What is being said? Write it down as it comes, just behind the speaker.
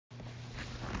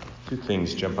Two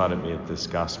things jump out at me at this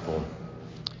gospel.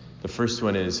 The first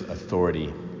one is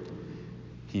authority.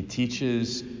 He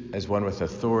teaches as one with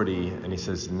authority, and he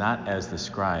says, not as the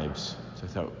scribes. So I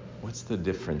thought, what's the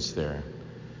difference there?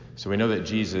 So we know that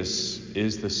Jesus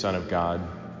is the Son of God,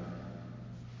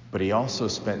 but he also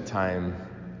spent time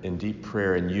in deep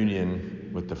prayer and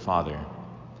union with the Father.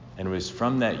 And it was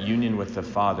from that union with the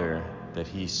Father that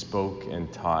he spoke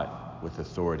and taught with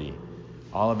authority.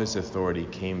 All of his authority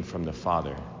came from the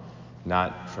Father,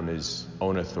 not from his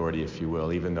own authority, if you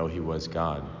will, even though he was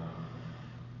God.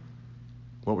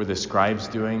 What were the scribes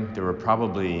doing? They were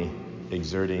probably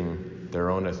exerting their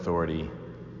own authority.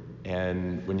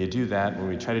 And when you do that, when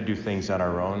we try to do things on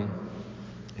our own,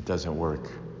 it doesn't work.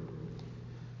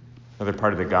 Another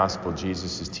part of the gospel,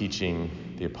 Jesus is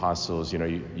teaching the apostles,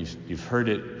 you've heard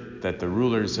it, that the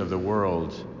rulers of the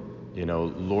world,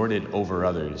 lord it over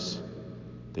others.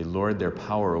 They lord their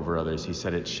power over others. He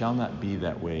said, it shall not be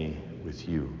that way with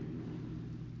you.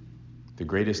 The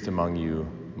greatest among you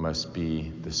must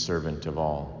be the servant of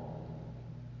all.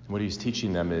 And what he's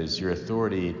teaching them is your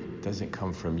authority doesn't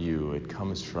come from you. It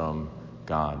comes from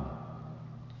God.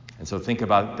 And so think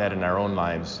about that in our own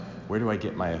lives. Where do I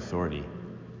get my authority?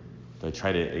 Do I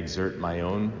try to exert my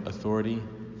own authority,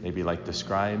 maybe like the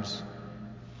scribes?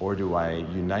 Or do I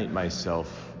unite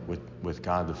myself with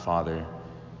God the Father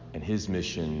and his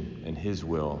mission and his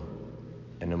will?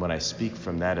 And then when I speak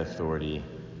from that authority,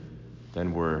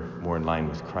 then we're more in line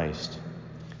with Christ.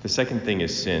 The second thing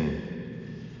is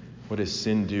sin. What does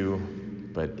sin do?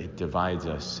 But it divides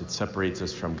us. It separates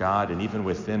us from God, and even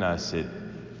within us,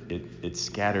 it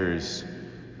scatters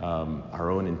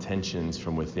our own intentions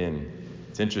from within.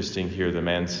 It's interesting here, the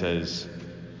man says,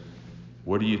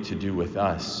 what are you to do with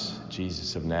us,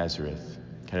 Jesus of Nazareth?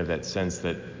 Kind of that sense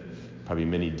that probably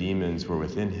many demons were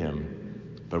within him.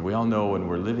 But we all know when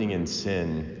we're living in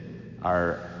sin,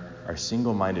 our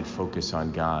single-minded focus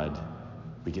on God,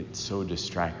 we get so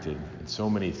distracted, and so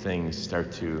many things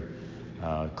start to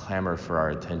clamor for our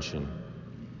attention.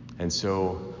 And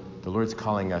so the Lord's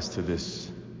calling us to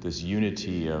this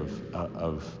unity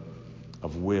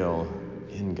of will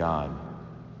in God.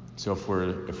 So if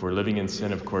we're living in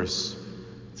sin, of course,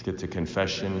 let's get to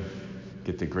confession,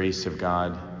 get the grace of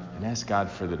God, and ask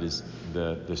God for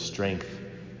the strength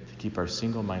to keep our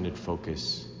single-minded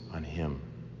focus on him.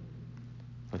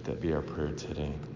 Let that be our prayer today.